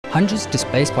Hundreds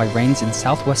displaced by rains in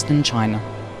southwestern China.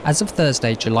 As of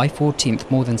Thursday, July 14th,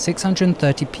 more than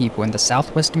 630 people in the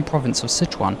southwestern province of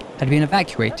Sichuan had been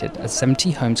evacuated as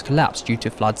 70 homes collapsed due to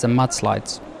floods and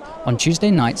mudslides. On Tuesday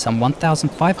night, some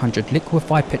 1,500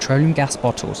 liquefied petroleum gas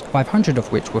bottles, 500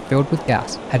 of which were filled with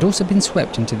gas, had also been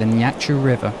swept into the Nyakchu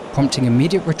River, prompting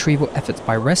immediate retrieval efforts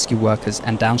by rescue workers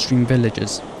and downstream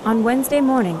villagers. On Wednesday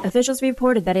morning, officials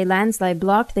reported that a landslide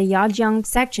blocked the Yajiang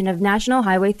section of National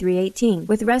Highway 318,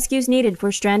 with rescues needed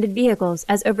for stranded vehicles,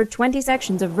 as over 20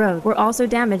 sections of road were also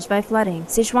damaged by flooding.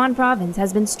 Sichuan province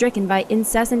has been stricken by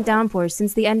incessant downpours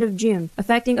since the end of June,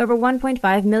 affecting over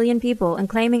 1.5 million people and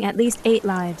claiming at least 8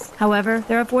 lives. However,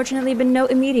 there have fortunately been no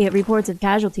immediate reports of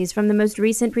casualties from the most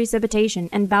recent precipitation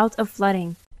and bout of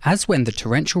flooding. As when the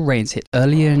torrential rains hit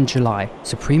earlier in July,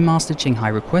 Supreme Master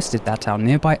Qinghai requested that our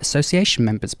nearby association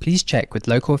members please check with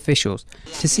local officials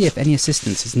to see if any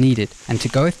assistance is needed and to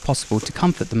go if possible to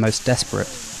comfort the most desperate.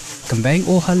 Conveying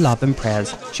all her love and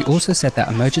prayers, she also said that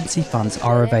emergency funds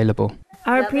are available.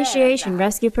 Our appreciation,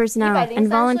 rescue personnel, and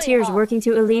volunteers working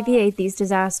to alleviate these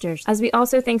disasters, as we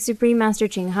also thank Supreme Master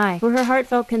Qinghai for her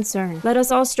heartfelt concern. Let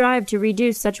us all strive to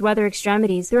reduce such weather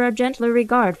extremities through our gentler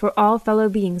regard for all fellow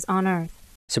beings on earth.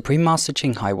 Supreme Master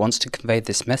Qinghai wants to convey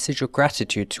this message of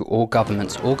gratitude to all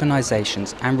governments,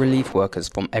 organizations, and relief workers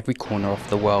from every corner of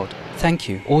the world. Thank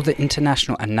you, all the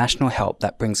international and national help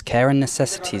that brings care and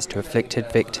necessities to afflicted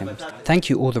victims. Thank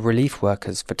you, all the relief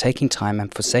workers, for taking time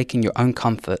and forsaking your own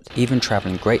comfort, even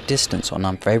traveling great distance on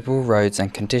unfavorable roads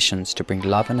and conditions to bring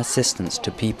love and assistance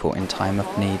to people in time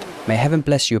of need. May heaven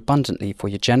bless you abundantly for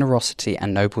your generosity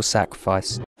and noble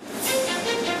sacrifice.